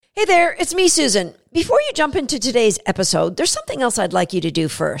Hey there, it's me, Susan. Before you jump into today's episode, there's something else I'd like you to do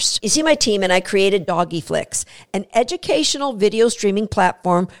first. You see, my team and I created Doggy Flicks, an educational video streaming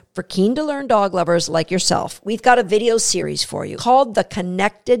platform for keen-to-learn dog lovers like yourself. We've got a video series for you called The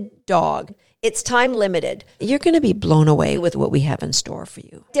Connected Dog. It's time limited. You're going to be blown away with what we have in store for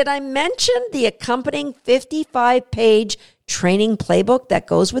you. Did I mention the accompanying 55-page training playbook that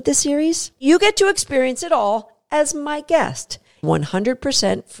goes with the series? You get to experience it all as my guest.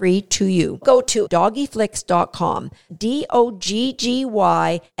 100% free to you. Go to doggyflix.com,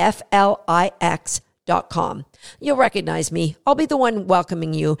 DOGGYFLIX.com. You'll recognize me. I'll be the one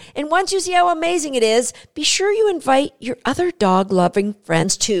welcoming you. And once you see how amazing it is, be sure you invite your other dog-loving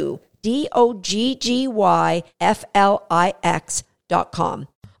friends too. DOGGYFLIX.com.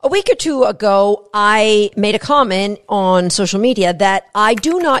 A week or two ago, I made a comment on social media that I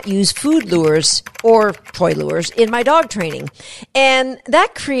do not use food lures or toy lures in my dog training. And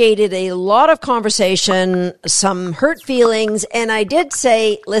that created a lot of conversation, some hurt feelings. And I did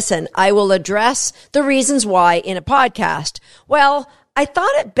say, listen, I will address the reasons why in a podcast. Well, I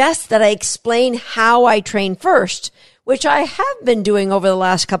thought it best that I explain how I train first, which I have been doing over the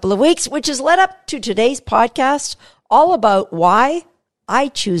last couple of weeks, which has led up to today's podcast all about why I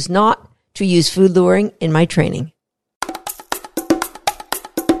choose not to use food luring in my training.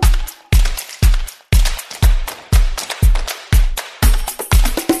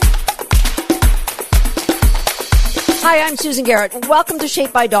 Hi, I'm Susan Garrett. Welcome to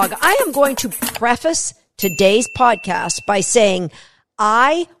Shaped by Dog. I am going to preface today's podcast by saying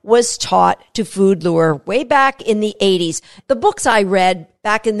I was taught to food lure way back in the 80s. The books I read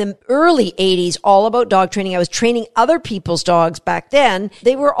back in the early 80s, all about dog training. I was training other people's dogs back then.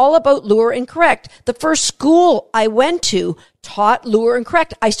 They were all about lure and correct. The first school I went to taught lure and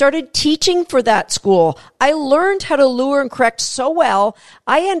correct. I started teaching for that school. I learned how to lure and correct so well,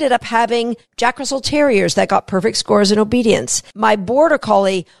 I ended up having Jack Russell Terriers that got perfect scores in obedience. My Border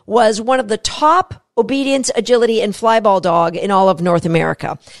Collie was one of the top obedience, agility, and flyball dog in all of North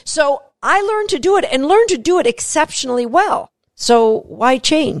America. So I learned to do it and learned to do it exceptionally well. So why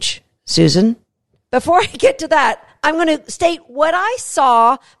change, Susan? Before I get to that, I'm going to state what I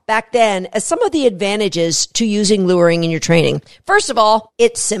saw back then as some of the advantages to using luring in your training. First of all,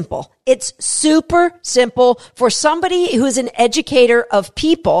 it's simple. It's super simple for somebody who is an educator of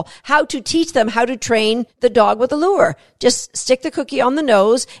people, how to teach them how to train the dog with a lure. Just stick the cookie on the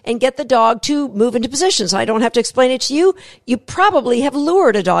nose and get the dog to move into position. So I don't have to explain it to you. You probably have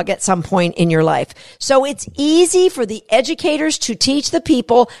lured a dog at some point in your life. So it's easy for the educators to teach the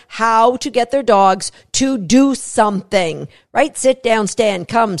people how to get their dogs to do something, right? Sit down, stand,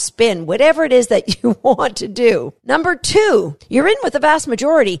 come, spin, whatever it is that you want to do. Number two, you're in with the vast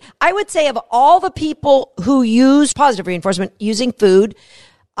majority. I would say of all the people who use positive reinforcement using food,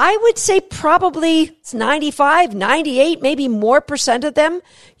 I would say probably it's 95, 98, maybe more % of them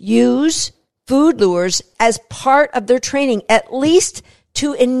use food lures as part of their training, at least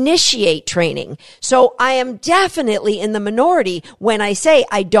to initiate training. So I am definitely in the minority when I say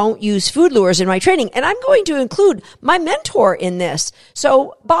I don't use food lures in my training. And I'm going to include my mentor in this.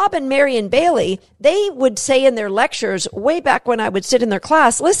 So Bob and Marion Bailey, they would say in their lectures way back when I would sit in their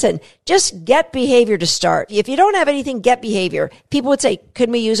class, listen, just get behavior to start. If you don't have anything, get behavior. People would say, could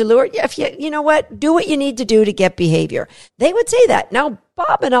we use a lure? Yeah, if you know what, do what you need to do to get behavior. They would say that. Now,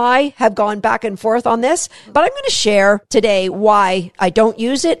 Bob and I have gone back and forth on this, but I'm going to share today why I don't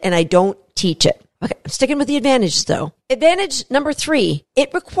use it and I don't teach it. Okay, I'm sticking with the advantages though. Advantage number 3,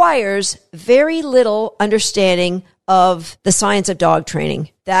 it requires very little understanding of the science of dog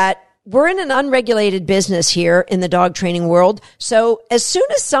training. That we're in an unregulated business here in the dog training world. So as soon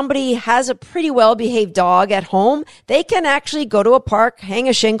as somebody has a pretty well-behaved dog at home, they can actually go to a park, hang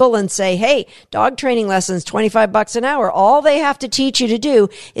a shingle and say, hey, dog training lessons, $25 an hour. All they have to teach you to do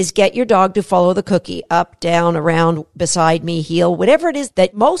is get your dog to follow the cookie up, down, around, beside me, heel, whatever it is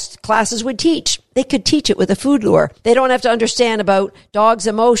that most classes would teach. They could teach it with a food lure. They don't have to understand about dogs'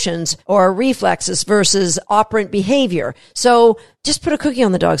 emotions or reflexes versus operant behavior. So just put a cookie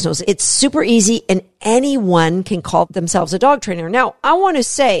on the dog's nose. It's super easy and anyone can call themselves a dog trainer. Now, I want to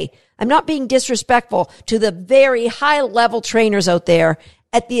say, I'm not being disrespectful to the very high level trainers out there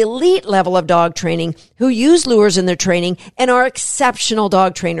at the elite level of dog training who use lures in their training and are exceptional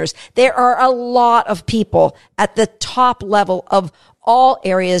dog trainers. There are a lot of people at the top level of all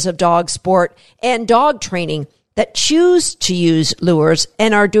areas of dog sport and dog training that choose to use lures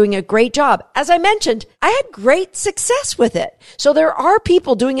and are doing a great job. As I mentioned, I had great success with it. So there are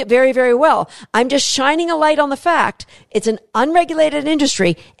people doing it very, very well. I'm just shining a light on the fact it's an unregulated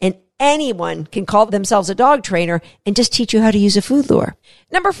industry and anyone can call themselves a dog trainer and just teach you how to use a food lure.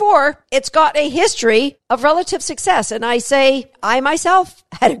 Number 4, it's got a history of relative success. And I say, I myself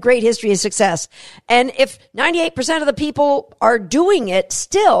had a great history of success. And if 98% of the people are doing it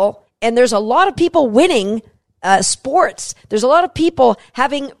still, and there's a lot of people winning sports, there's a lot of people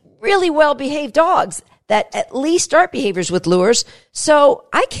having really well-behaved dogs that at least start behaviors with lures. So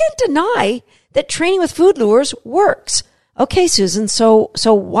I can't deny that training with food lures works. Okay, Susan, so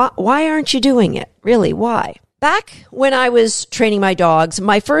why aren't you doing it? Really, why? Back when I was training my dogs,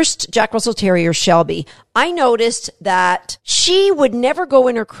 my first Jack Russell Terrier, Shelby, I noticed that she would never go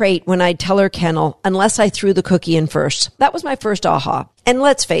in her crate when I'd tell her kennel unless I threw the cookie in first. That was my first aha. And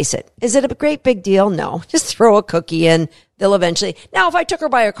let's face it, is it a great big deal? No. Just throw a cookie in. They'll eventually. Now, if I took her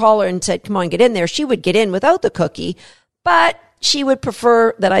by her collar and said, come on, get in there, she would get in without the cookie, but she would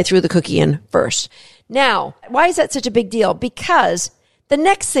prefer that I threw the cookie in first. Now, why is that such a big deal? Because the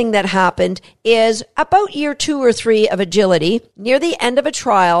next thing that happened is about year 2 or 3 of agility, near the end of a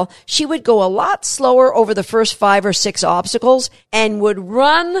trial, she would go a lot slower over the first 5 or 6 obstacles and would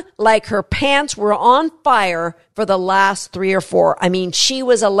run like her pants were on fire for the last 3 or 4. I mean, she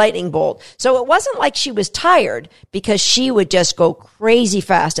was a lightning bolt. So it wasn't like she was tired because she would just go crazy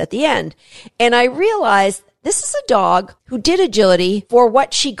fast at the end. And I realized this is a dog who did agility for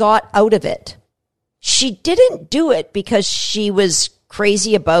what she got out of it. She didn't do it because she was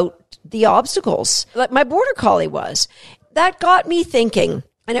crazy about the obstacles like my border collie was. That got me thinking,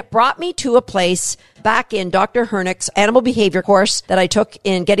 and it brought me to a place back in Dr. Hernick's animal behavior course that I took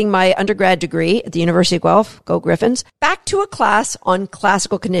in getting my undergrad degree at the University of Guelph, go Griffins, back to a class on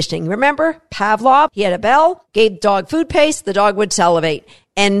classical conditioning. Remember Pavlov? He had a bell, gave dog food paste, the dog would salivate.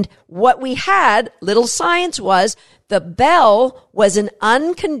 And what we had, little science was, the bell was an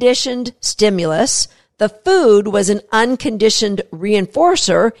unconditioned stimulus, the food was an unconditioned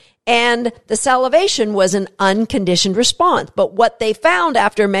reinforcer, and the salivation was an unconditioned response. But what they found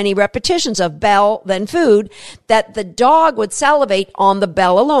after many repetitions of bell, then food, that the dog would salivate on the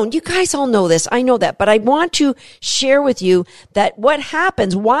bell alone. You guys all know this. I know that. But I want to share with you that what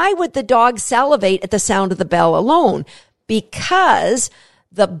happens, why would the dog salivate at the sound of the bell alone? Because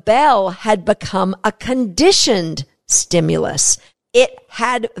the bell had become a conditioned stimulus. It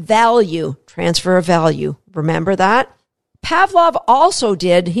had value, transfer of value. Remember that? Pavlov also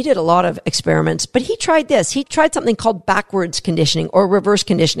he did a lot of experiments, but he tried this. He tried something called backwards conditioning or reverse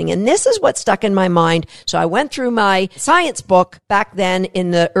conditioning. And this is what stuck in my mind. So I went through my science book back then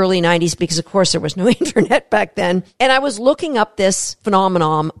in the early 90s, because of course there was no internet back then. And I was looking up this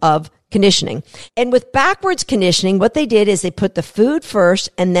phenomenon of conditioning. And with backwards conditioning, what they did is they put the food first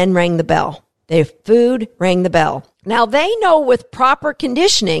and then rang the bell. The food rang the bell. Now they know with proper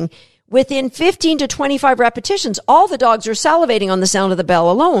conditioning, within 15 to 25 repetitions, all the dogs are salivating on the sound of the bell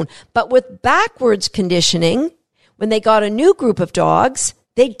alone. But with backwards conditioning, when they got a new group of dogs,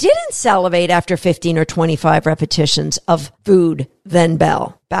 they didn't salivate after 15 or 25 repetitions of food, then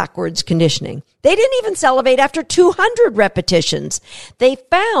bell. Backwards conditioning. They didn't even salivate after 200 repetitions. They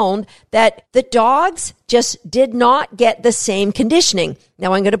found that the dogs just did not get the same conditioning.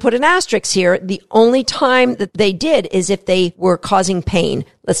 Now I'm going to put an asterisk here. The only time that they did is if they were causing pain.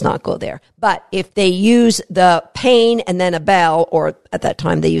 Let's not go there. But if they use the pain and then a bell, or at that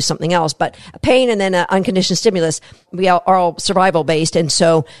time they used something else, but a pain and then an unconditioned stimulus, we are all survival based. And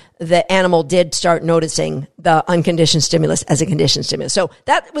so the animal did start noticing the unconditioned stimulus as a conditioned stimulus. So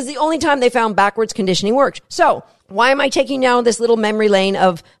that was the only time they found backwards conditioning worked. So why am I taking down this little memory lane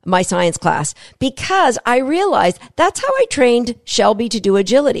of my science class? Because I realized that's how I trained Shelby to do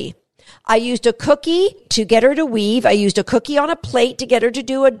agility. I used a cookie to get her to weave. I used a cookie on a plate to get her to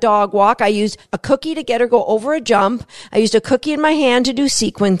do a dog walk. I used a cookie to get her go over a jump. I used a cookie in my hand to do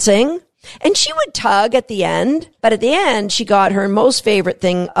sequencing. And she would tug at the end, but at the end, she got her most favorite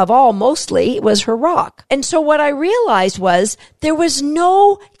thing of all, mostly, was her rock. And so what I realized was there was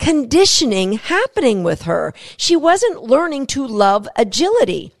no conditioning happening with her. She wasn't learning to love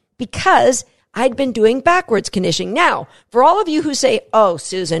agility because I'd been doing backwards conditioning. Now, for all of you who say, oh,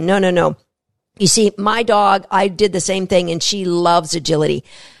 Susan, no. You see, my dog, I did the same thing and she loves agility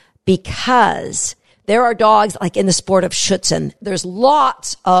because there are dogs like in the sport of Schutzen. There's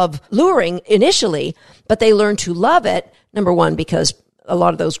lots of luring initially, but they learn to love it. Number one, because a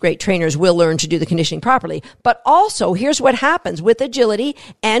lot of those great trainers will learn to do the conditioning properly. But also, here's what happens with agility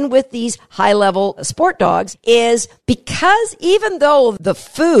and with these high-level sport dogs is because even though the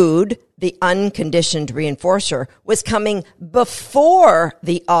food, the unconditioned reinforcer, was coming before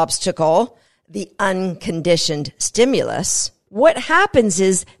the obstacle, the unconditioned stimulus, what happens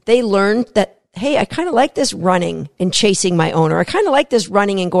is they learn that hey, I kind of like this running and chasing my owner. I kind of like this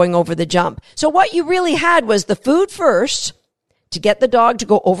running and going over the jump. So what you really had was the food first to get the dog to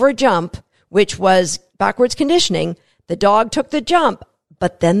go over a jump, which was backwards conditioning. The dog took the jump,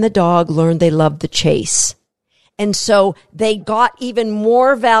 but then the dog learned they loved the chase. And so they got even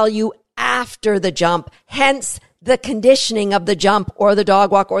more value after the jump, hence the conditioning of the jump or the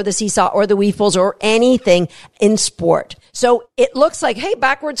dog walk or the seesaw or the weefles or anything in sport. So it looks like, hey,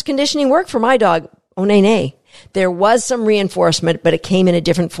 backwards conditioning worked for my dog. Oh, nay. There was some reinforcement, but it came in a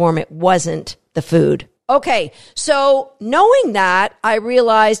different form. It wasn't the food. Okay, so knowing that, I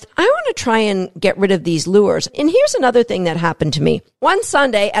realized I want to try and get rid of these lures. And here's another thing that happened to me. One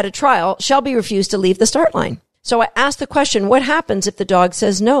Sunday at a trial, Shelby refused to leave the start line. So I asked the question, what happens if the dog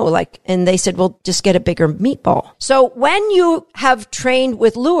says no? And they said, well, just get a bigger meatball. So when you have trained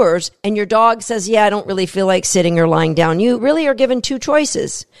with lures and your dog says, yeah, I don't really feel like sitting or lying down, you really are given two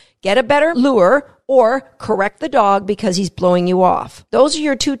choices. Get a better lure or correct the dog because he's blowing you off. Those are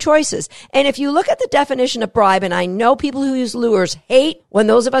your two choices. And if you look at the definition of bribe, and I know people who use lures hate when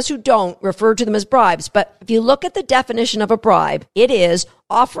those of us who don't refer to them as bribes, but if you look at the definition of a bribe, it is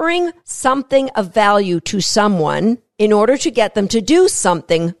offering something of value to someone in order to get them to do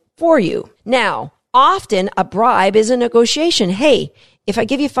something for you. Now, often a bribe is a negotiation. Hey, if I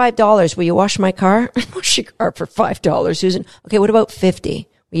give you $5, will you wash my car? Wash your car for $5, Susan. Okay, what about 50?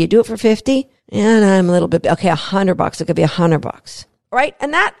 Will you do it for 50? And I'm a little bit, okay, $100. I'll give you $100. Right?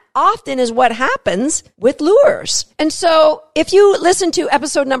 And that often is what happens with lures. And so if you listen to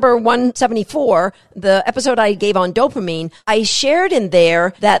episode number 174, the episode I gave on dopamine, I shared in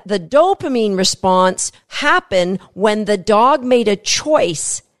there that the dopamine response happened when the dog made a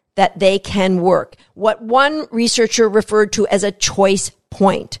choice that they can work. What one researcher referred to as a choice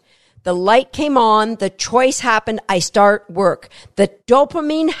point. The light came on, the choice happened, I start work. The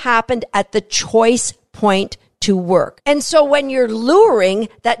dopamine happened at the choice point to work. And so when you're luring,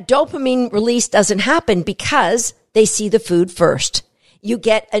 that dopamine release doesn't happen because they see the food first. You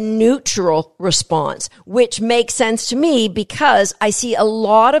get a neutral response, which makes sense to me because I see a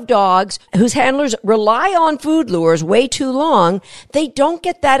lot of dogs whose handlers rely on food lures way too long. They don't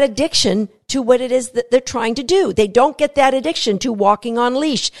get that addiction to what it is that they're trying to do. They don't get that addiction to walking on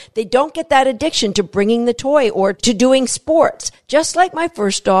leash. They don't get that addiction to bringing the toy or to doing sports, just like my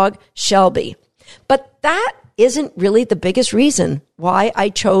first dog, Shelby. But that isn't really the biggest reason why I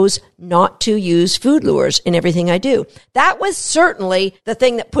chose not to use food lures in everything I do. That was certainly the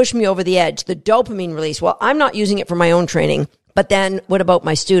thing that pushed me over the edge, the dopamine release. Well, I'm not using it for my own training. But then what about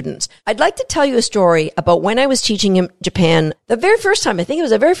my students? I'd like to tell you a story about when I was teaching in Japan the very first time. I think it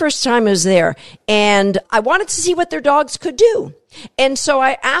was the very first time I was there. And I wanted to see what their dogs could do. And so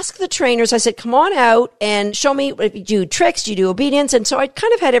I asked the trainers, I said, come on out and show me if you do tricks, do you do obedience? And so I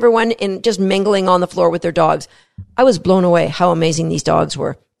kind of had everyone in just mingling on the floor with their dogs. I was blown away how amazing these dogs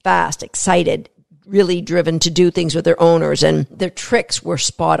were. Fast, excited, really driven to do things with their owners, and their tricks were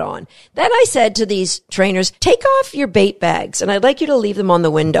spot on. Then I said to these trainers, take off your bait bags and I'd like you to leave them on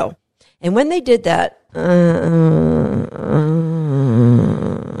the window. And when they did that,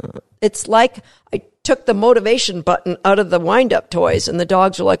 it's like I took the motivation button out of the wind-up toys and the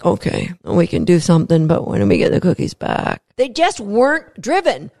dogs were like, okay, we can do something, but when do we get the cookies back? They just weren't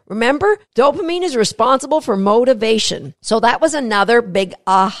driven. Remember, dopamine is responsible for motivation. So that was another big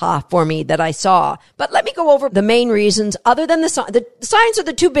aha for me that I saw. But let me go over the main reasons other than the signs are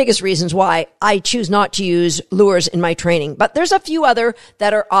the two biggest reasons why I choose not to use lures in my training. But there's a few other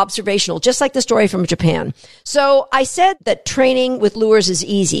that are observational, just like the story from Japan. So I said that training with lures is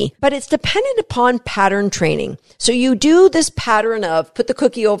easy, but it's dependent upon pattern training. So you do this pattern of put the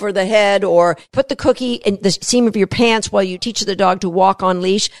cookie over the head or put the cookie in the seam of your pants while you teach the dog to walk on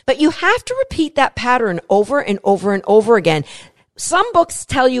leash. But you have to repeat that pattern over and over and over again. Some books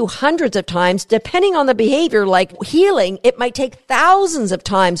tell you hundreds of times, depending on the behavior, like healing, it might take thousands of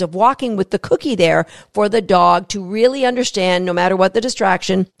times of walking with the cookie there for the dog to really understand, no matter what the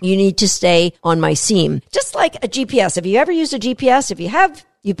distraction, you need to stay on my seam. Just like a GPS. Have you ever used a GPS? If you have,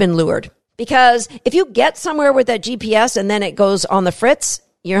 you've been lured. Because if you get somewhere with that GPS and then it goes on the fritz,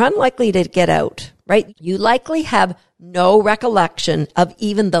 you're unlikely to get out, right? You likely have no recollection of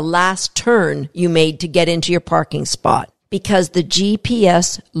even the last turn you made to get into your parking spot because the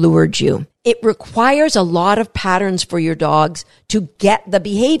GPS lured you. It requires a lot of patterns for your dogs to get the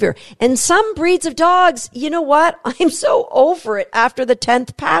behavior. And some breeds of dogs, you know what? I'm so over it after the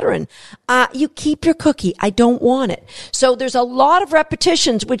 10th pattern. You keep your cookie. I don't want it. So there's a lot of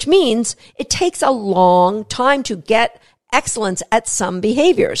repetitions, which means it takes a long time to get excellence at some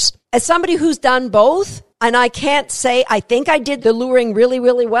behaviors. As somebody who's done both, And I can't say, I think I did the luring really,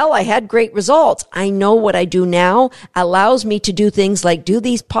 really well. I had great results. I know what I do now allows me to do things like do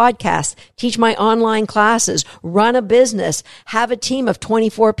these podcasts, teach my online classes, run a business, have a team of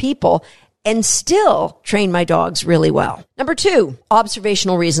 24 people, and still train my dogs really well. Number 2,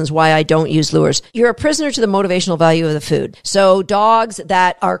 observational reasons why I don't use lures. You're a prisoner to the motivational value of the food. So dogs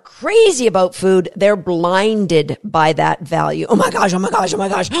that are crazy about food, they're blinded by that value. Oh my gosh, oh my gosh, oh my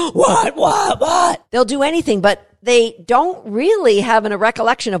gosh. What? They'll do anything, but they don't really have a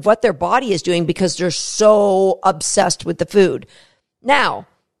recollection of what their body is doing because they're so obsessed with the food. Now,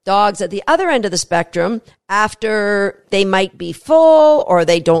 dogs at the other end of the spectrum, after they might be full or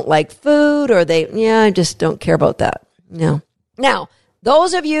they don't like food or I just don't care about that. No. Now,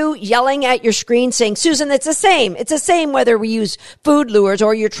 those of you yelling at your screen saying, Susan, it's the same. It's the same whether we use food lures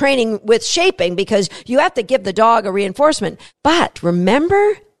or you're training with shaping because you have to give the dog a reinforcement. But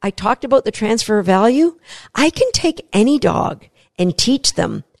remember, I talked about the transfer of value. I can take any dog and teach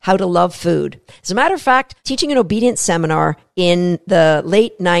them how to love food. As a matter of fact, teaching an obedience seminar in the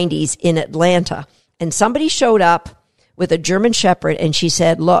late 90s in Atlanta, and somebody showed up with a German Shepherd and she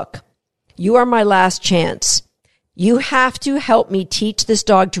said, look, you are my last chance. You have to help me teach this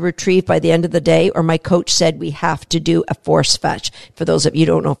dog to retrieve by the end of the day, or my coach said we have to do a force fetch. For those of you who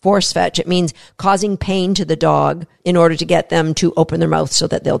don't know force fetch, it means causing pain to the dog in order to get them to open their mouth so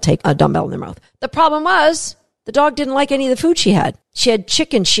that they'll take a dumbbell in their mouth. The problem was, the dog didn't like any of the food she had. She had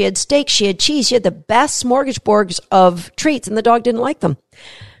chicken, she had steak, she had cheese. She had the best smorgasbords of treats, and the dog didn't like them.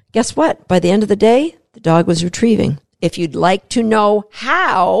 Guess what? By the end of the day, the dog was retrieving. If you'd like to know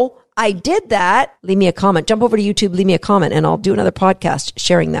how I did that, leave me a comment. Jump over to YouTube, leave me a comment, and I'll do another podcast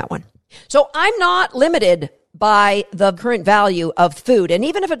sharing that one. So I'm not limited by the current value of food. And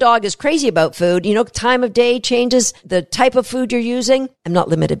even if a dog is crazy about food, time of day changes, the type of food you're using, I'm not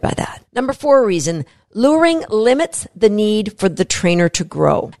limited by that. Number 4 reason, luring limits the need for the trainer to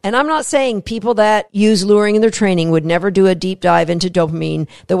grow. And I'm not saying people that use luring in their training would never do a deep dive into dopamine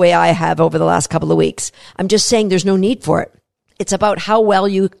the way I have over the last couple of weeks. I'm just saying there's no need for it. It's about how well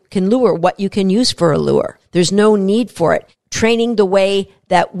you can lure, what you can use for a lure. There's no need for it. Training the way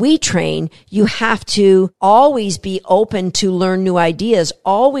that we train, you have to always be open to learn new ideas,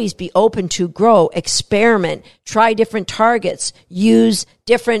 always be open to grow, experiment, try different targets, use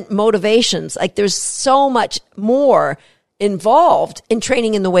different motivations. Like there's so much more involved in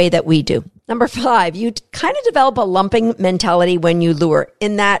training in the way that we do. Number 5, you kind of develop a lumping mentality when you lure,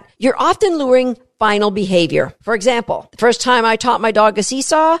 in that you're often luring final behavior. For example, the first time I taught my dog a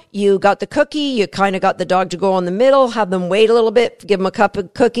seesaw, you got the cookie, you kind of got the dog to go in the middle, have them wait a little bit, give them a cup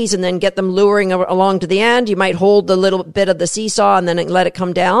of cookies, and then get them luring along to the end. You might hold the little bit of the seesaw and then let it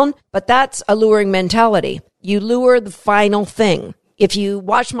come down. But that's a luring mentality. You lure the final thing. If you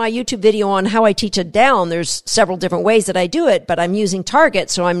watch my YouTube video on how I teach it down, there's several different ways that I do it, but I'm using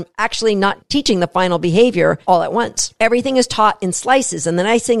targets, so I'm actually not teaching the final behavior all at once. Everything is taught in slices, and the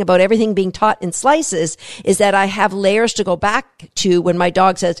nice thing about everything being taught in slices is that I have layers to go back to when my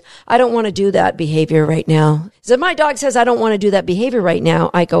dog says, I don't want to do that behavior right now. So if my dog says, I don't want to do that behavior right now,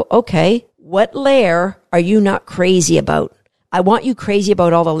 I go, okay, what layer are you not crazy about? I want you crazy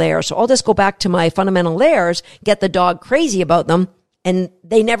about all the layers. So I'll just go back to my fundamental layers, get the dog crazy about them. And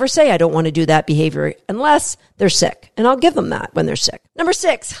they never say, I don't want to do that behavior unless they're sick. And I'll give them that when they're sick. Number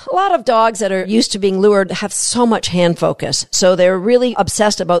 6, a lot of dogs that are used to being lured have so much hand focus. So they're really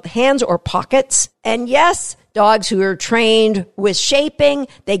obsessed about hands or pockets. And yes, dogs who are trained with shaping,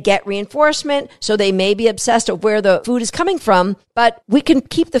 they get reinforcement. So they may be obsessed with where the food is coming from, but we can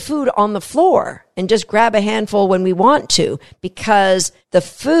keep the food on the floor and just grab a handful when we want to, because the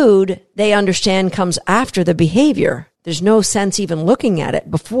food, they understand, comes after the behavior. There's no sense even looking at it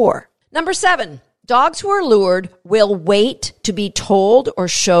before. Number 7, dogs who are lured will wait to be told or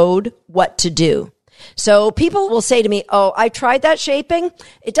showed what to do. So people will say to me, oh, I tried that shaping.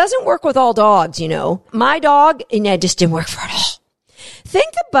 It doesn't work with all dogs, My dog, and it just didn't work for it all.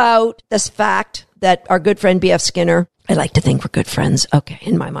 Think about this fact that our good friend B.F. Skinner, I like to think we're good friends. Okay,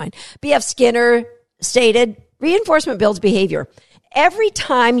 in my mind. B.F. Skinner stated, reinforcement builds behavior. Every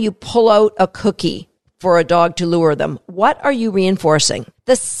time you pull out a cookie for a dog to lure them, what are you reinforcing?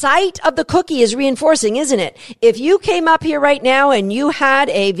 The sight of the cookie is reinforcing, isn't it? If you came up here right now and you had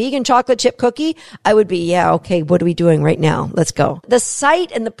a vegan chocolate chip cookie, I would be, yeah, okay, what are we doing right now? Let's go. The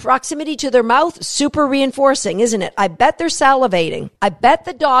sight and the proximity to their mouth, super reinforcing, isn't it? I bet they're salivating. I bet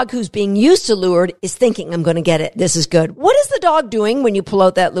the dog who's being used to lured is thinking, I'm going to get it. This is good. What is the dog doing when you pull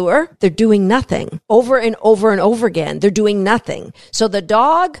out that lure? They're doing nothing. Over and over and over again. They're doing nothing. So the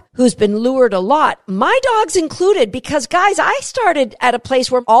dog who's been lured a lot, my dog's included, because guys, I started at a place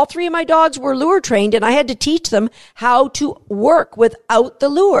place where all 3 of my dogs were lure trained, and I had to teach them how to work without the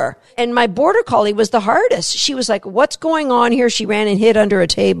lure. And my border collie was the hardest. She was like, what's going on here? She ran and hid under a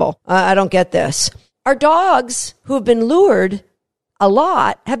table. I don't get this. Our dogs who have been lured a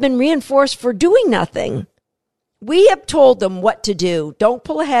lot have been reinforced for doing nothing. We have told them what to do. Don't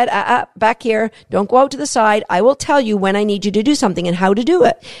pull ahead, back here. Don't go out to the side. I will tell you when I need you to do something and how to do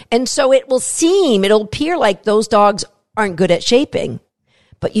it. And so it'll appear like those dogs aren't good at shaping,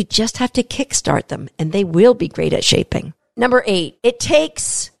 but you just have to kickstart them and they will be great at shaping. Number 8, it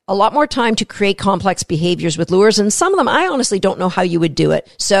takes a lot more time to create complex behaviors with lures. And some of them, I honestly don't know how you would do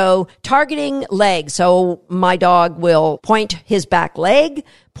it. So targeting legs. So my dog will point his back leg,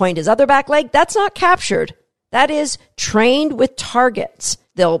 point his other back leg. That's not captured. That is trained with targets.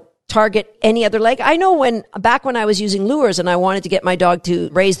 They'll target any other leg. I know back when I was using lures and I wanted to get my dog to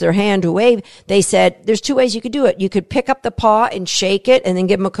raise their hand to wave, they said there's 2 ways you could do it. You could pick up the paw and shake it and then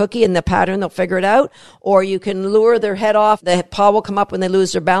give them a cookie and the pattern, they'll figure it out. Or you can lure their head off. The paw will come up when they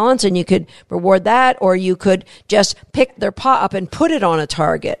lose their balance and you could reward that. Or you could just pick their paw up and put it on a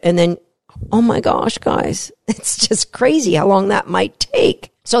target. And then, oh my gosh, guys, it's just crazy how long that might take.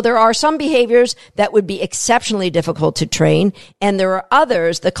 So there are some behaviors that would be exceptionally difficult to train, and there are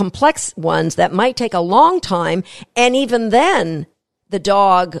others, the complex ones, that might take a long time, and even then, the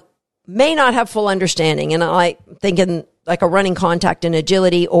dog may not have full understanding. And I think in like a running contact and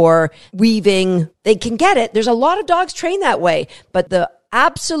agility or weaving, they can get it. There's a lot of dogs trained that way, but the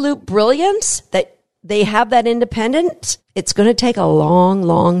absolute brilliance that they have, that independence, it's going to take a long,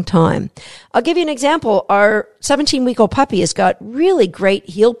 long time. I'll give you an example. Our 17-week-old puppy has got really great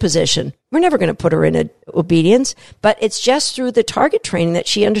heel position. We're never going to put her in obedience, but it's just through the target training that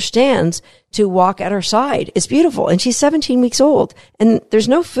she understands to walk at our side. It's beautiful. And she's 17 weeks old and there's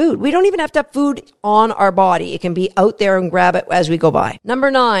no food. We don't even have to have food on our body. It can be out there and grab it as we go by.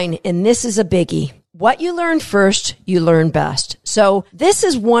 Number 9, and this is a biggie. What you learn first, you learn best. So this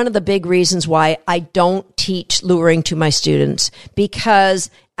is one of the big reasons why I don't teach luring to my students, because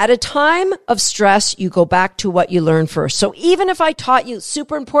at a time of stress, you go back to what you learned first. So even if I taught you,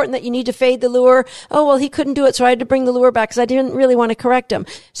 super important that you need to fade the lure. Oh, well, he couldn't do it, so I had to bring the lure back because I didn't really want to correct him.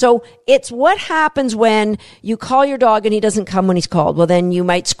 So it's what happens when you call your dog and he doesn't come when he's called. Well, then you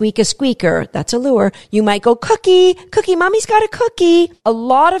might squeak a squeaker. That's a lure. You might go, cookie, mommy's got a cookie. A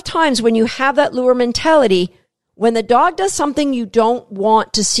lot of times when you have that lure mentality, when the dog does something you don't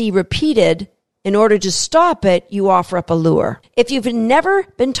want to see repeated, in order to stop it, you offer up a lure. If you've never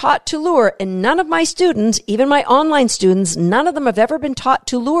been taught to lure, and none of my students, even my online students, none of them have ever been taught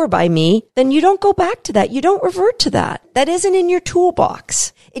to lure by me, then you don't go back to that. You don't revert to that. That isn't in your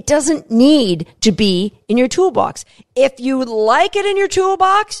toolbox. It doesn't need to be in your toolbox. If you like it in your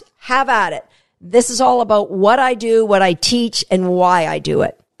toolbox, have at it. This is all about what I do, what I teach, and why I do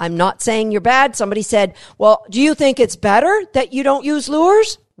it. I'm not saying you're bad. Somebody said, well, do you think it's better that you don't use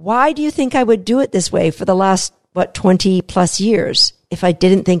lures? Why do you think I would do it this way for the last, 20 plus years if I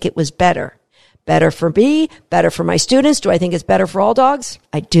didn't think it was better? Better for me, better for my students. Do I think it's better for all dogs?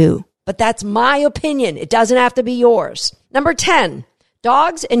 I do. But that's my opinion. It doesn't have to be yours. Number 10,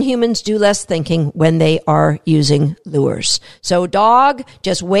 dogs and humans do less thinking when they are using lures. So dog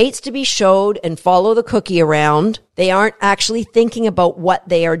just waits to be showed and follow the cookie around. They aren't actually thinking about what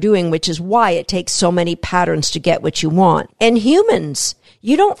they are doing, which is why it takes so many patterns to get what you want. And humans,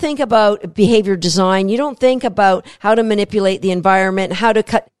 you don't think about behavior design. You don't think about how to manipulate the environment, how to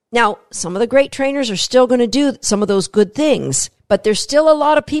cut. Now, some of the great trainers are still going to do some of those good things, but there's still a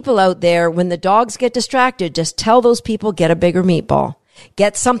lot of people out there, when the dogs get distracted, just tell those people, get a bigger meatball.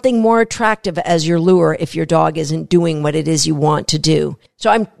 Get something more attractive as your lure if your dog isn't doing what it is you want to do. So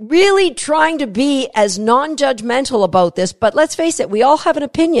I'm really trying to be as non-judgmental about this, but let's face it, we all have an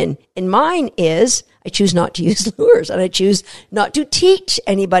opinion. And mine is, I choose not to use lures, and I choose not to teach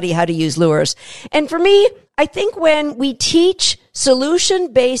anybody how to use lures. And for me, I think when we teach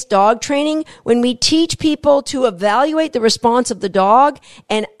solution-based dog training, when we teach people to evaluate the response of the dog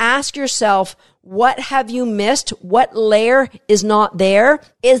and ask yourself, what have you missed? What layer is not there?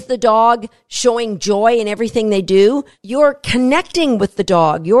 Is the dog showing joy in everything they do? You're connecting with the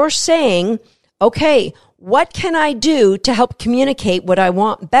dog. You're saying, okay, what can I do to help communicate what I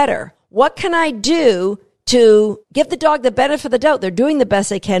want better? What can I do to give the dog the benefit of the doubt? They're doing the best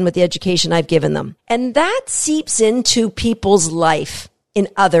they can with the education I've given them. And that seeps into people's life in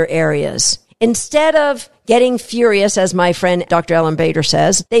other areas. Instead of getting furious, as my friend Dr. Ellen Bader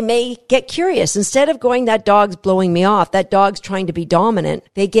says, they may get curious. Instead of going, that dog's blowing me off, that dog's trying to be dominant,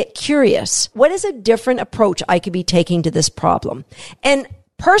 they get curious. What is a different approach I could be taking to this problem? And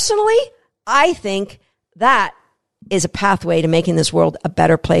personally, I think that is a pathway to making this world a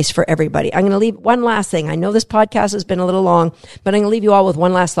better place for everybody. I'm going to leave one last thing. I know this podcast has been a little long, but I'm going to leave you all with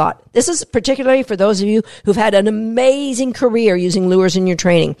one last thought. This is particularly for those of you who've had an amazing career using lures in your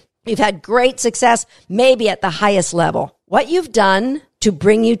training. You've had great success, maybe at the highest level. What you've done to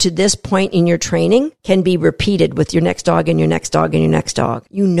bring you to this point in your training can be repeated with your next dog and your next dog and your next dog.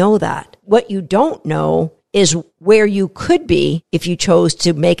 You know that. What you don't know is where you could be if you chose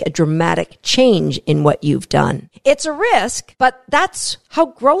to make a dramatic change in what you've done. It's a risk, but that's how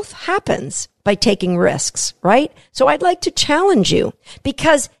growth happens, by taking risks, right? So I'd like to challenge you,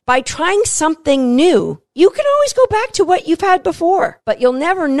 because by trying something new, you can always go back to what you've had before, but you'll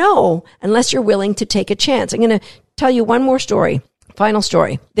never know unless you're willing to take a chance. I'm going to tell you one more story. Final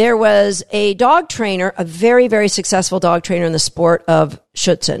story. There was a dog trainer, a very, very successful dog trainer in the sport of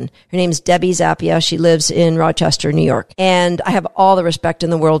Schutzhund. Her name's Debbie Zappia. She lives in Rochester, New York. And I have all the respect in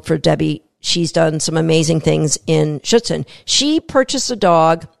the world for Debbie. She's done some amazing things in Schutzhund. She purchased a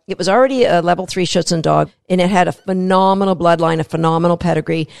dog. It was already a level 3 Schutzhund dog, and it had a phenomenal bloodline, a phenomenal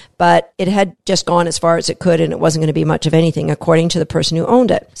pedigree, but it had just gone as far as it could, and it wasn't going to be much of anything, according to the person who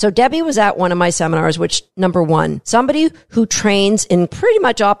owned it. So Debbie was at one of my seminars, which, number one, somebody who trains in pretty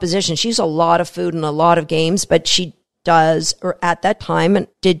much opposition. She used a lot of food and a lot of games, but she does, or at that time, and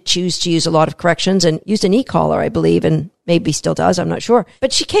did choose to use a lot of corrections and used an e-collar, I believe, and maybe still does, I'm not sure.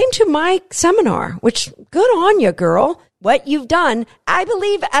 But she came to my seminar, which, good on you, girl. What you've done. I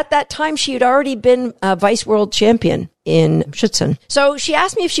believe at that time she had already been a vice world champion in Schutzhund. So she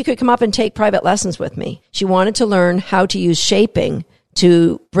asked me if she could come up and take private lessons with me. She wanted to learn how to use shaping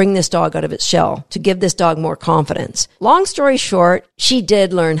to bring this dog out of its shell, to give this dog more confidence. Long story short, she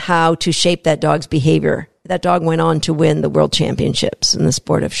did learn how to shape that dog's behavior. That dog went on to win the world championships in the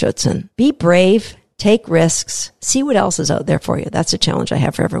sport of Schutzhund. Be brave, take risks, see what else is out there for you. That's a challenge I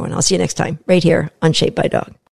have for everyone. I'll see you next time, right here on Shaped by Dog.